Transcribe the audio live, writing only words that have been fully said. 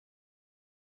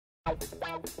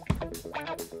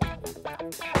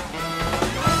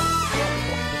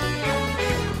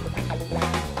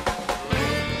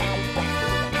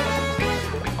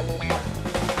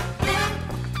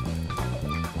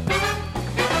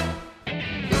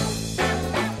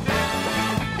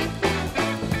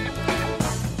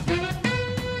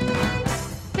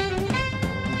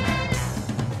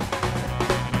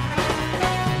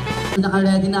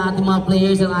Naka-ready na ating mga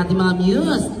players ang ating mga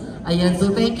muse. Ayan,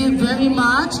 so thank you very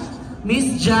much,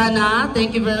 Miss Jana.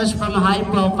 Thank you very much from High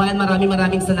Profile.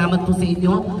 Maraming salamat po sa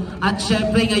inyo. At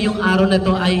syempre, ngayong araw na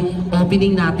to ay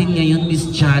opening natin ngayon, Miss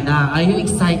Jana. Are you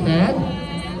excited?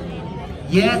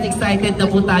 Yes, excited na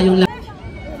po tayong lahat.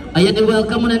 Ayan,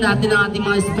 i-welcome muna natin ang ating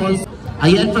mga sponsors.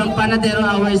 Ayan, from Panadero,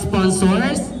 our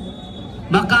sponsors.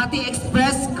 Makati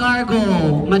Express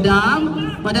Cargo,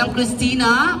 Madam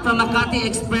Christina from Makati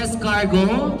Express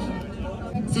Cargo,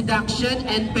 Seduction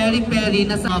and Peri Peri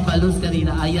na sa balloons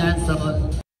kanina. Ayan, so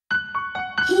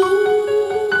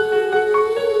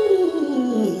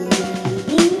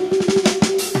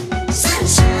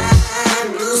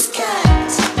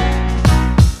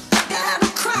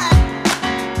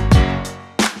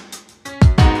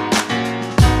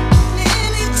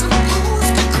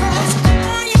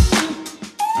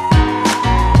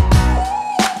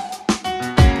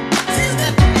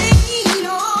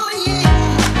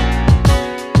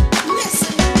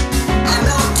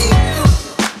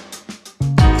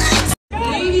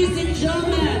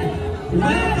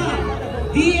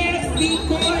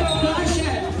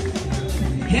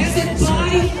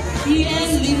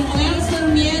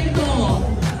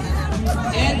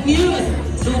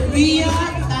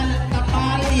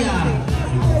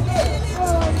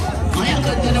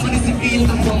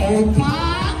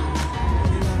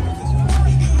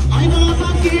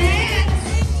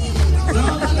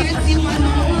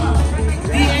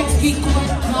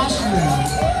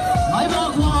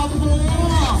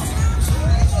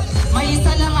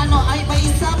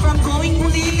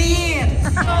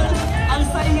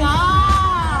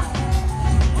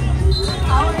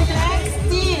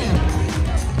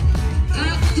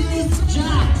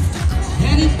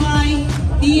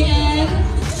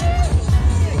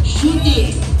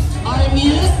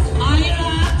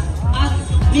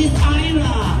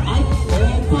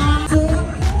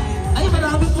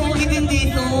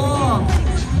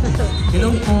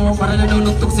para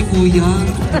nanunugtog si Kuya.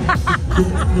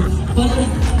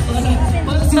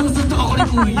 Parang sinusuntok ako ni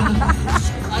Kuya.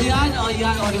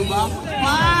 Ayan, o diba?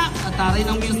 Pak! Ataray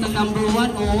ng muse ng number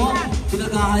 1, o.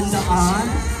 Pinaghahandaan.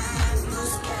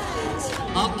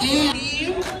 Okay.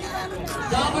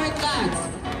 Double Dance.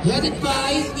 Headed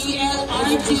by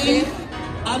ELRJ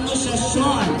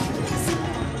Anunciacion.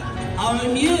 Our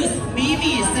muse,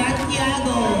 Mimi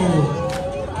Santiago.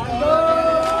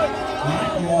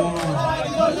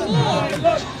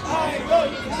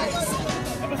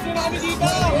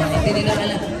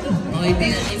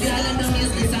 Hindi alam ng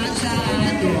news ni Sasha.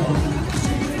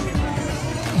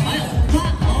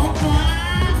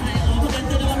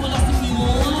 Maganda naman pala si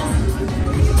Muse.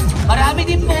 Marami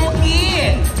din pogi.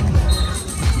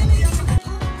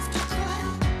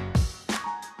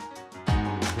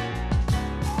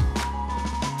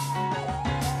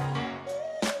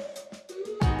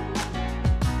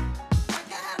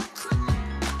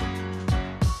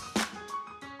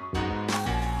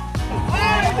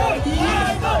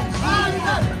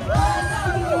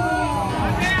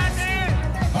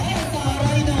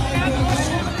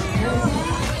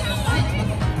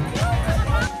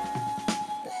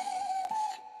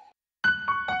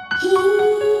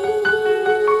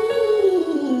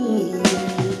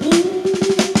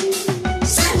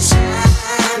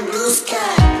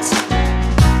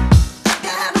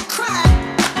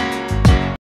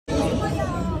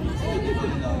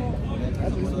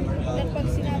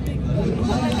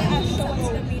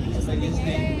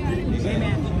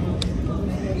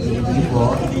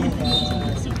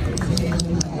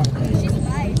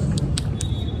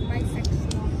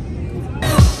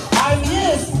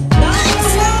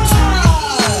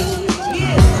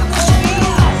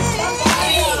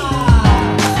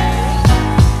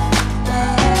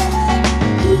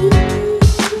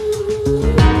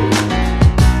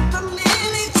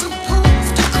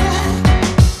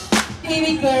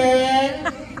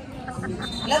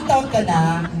 Ilang taon ka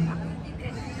na?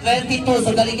 22.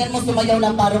 So galingan mo sumayaw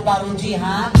ng paru-paru G,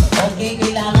 ha? Okay,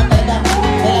 kailangan tayo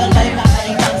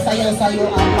kakaibang sayaw-sayo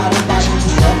ang paru-paru G,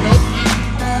 okay?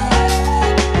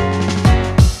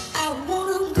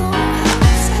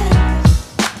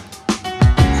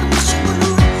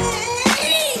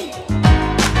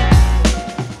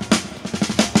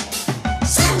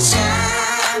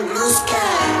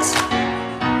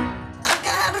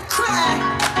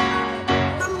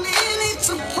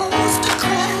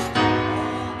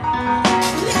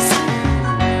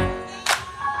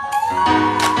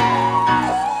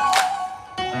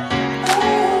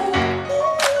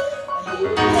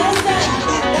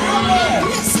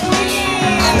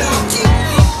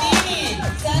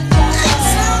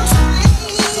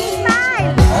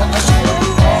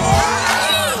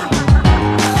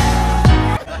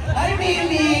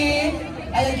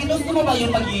 Gusto mo ba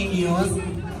yung magiging news?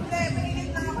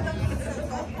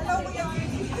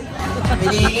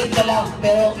 Pinigil ka lang,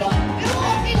 pero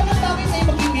okay naman sa akin sa'yo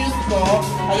maging news ko.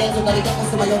 Ayan, so dali ka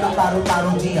kung sumayaw ng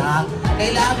parong-parong G, ha?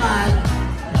 Kailangan,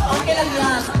 okay lang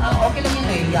yan. Okay lang yan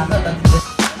eh.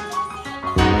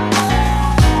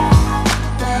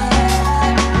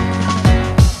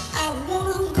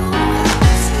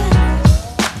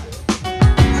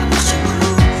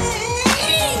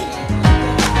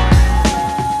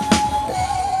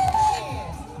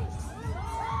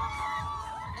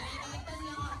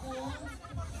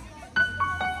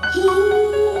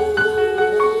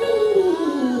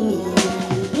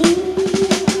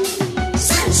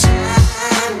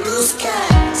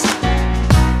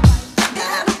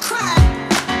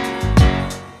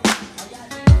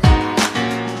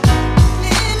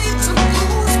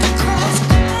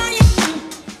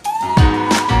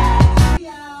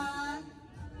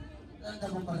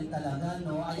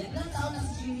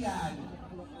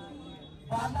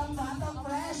 Batang-batang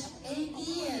fresh,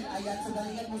 18. Ayan, so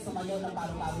galingan mo sumayaw ng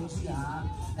parang-parang siya.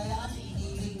 Kaya kasi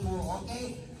ihiling mo,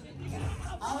 okay?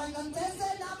 Our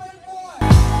contestant number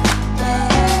 4.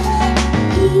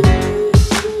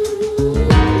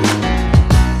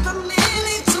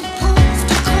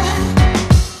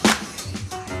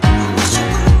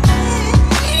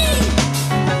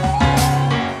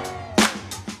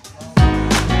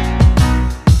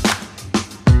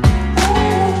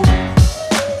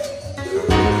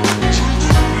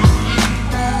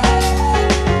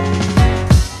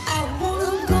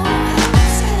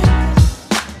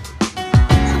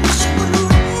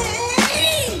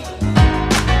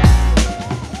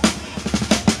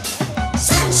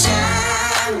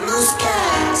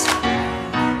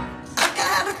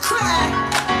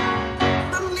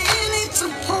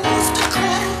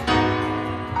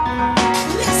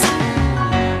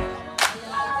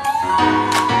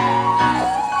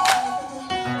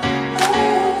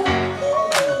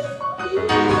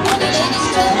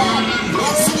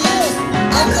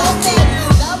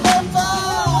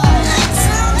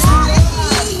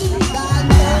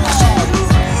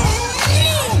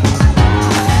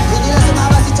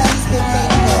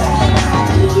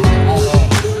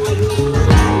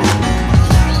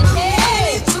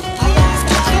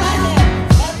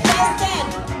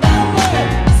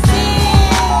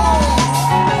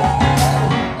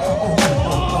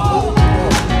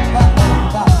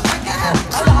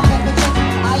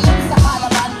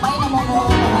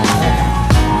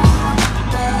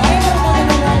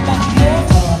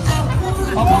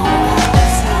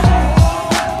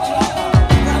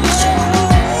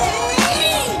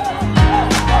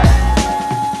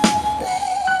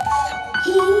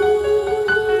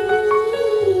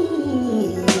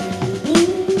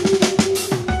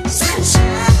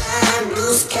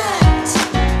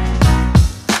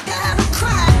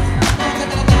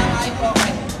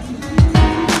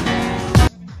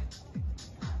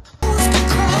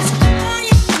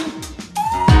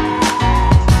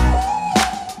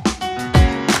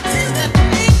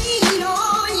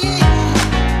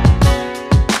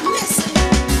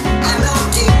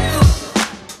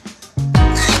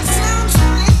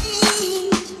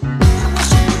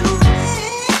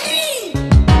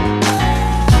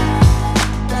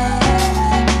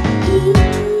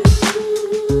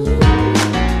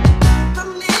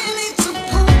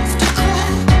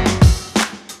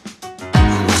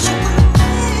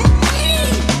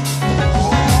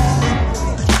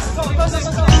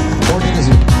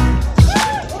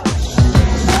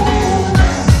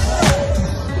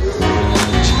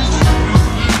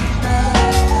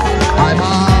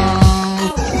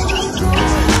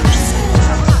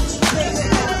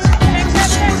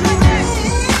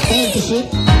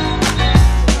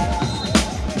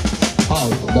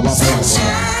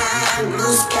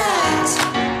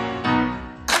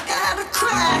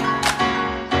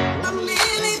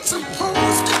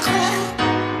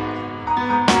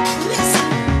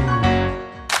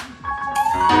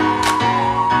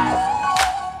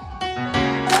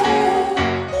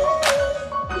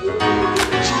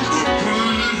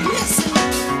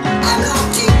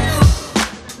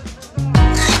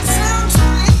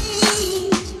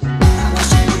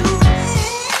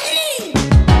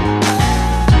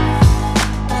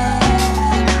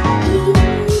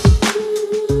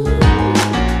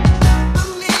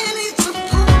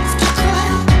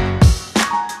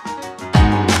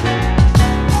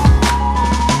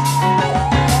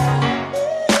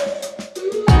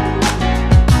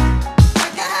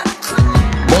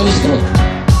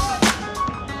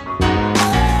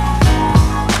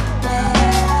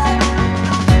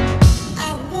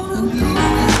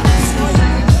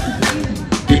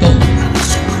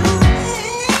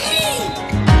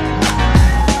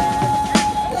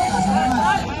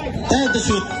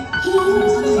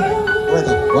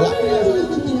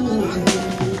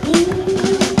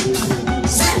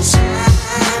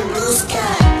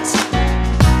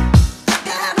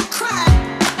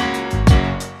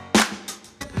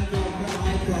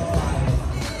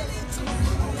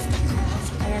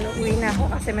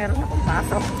 kasi meron akong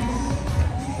pasok.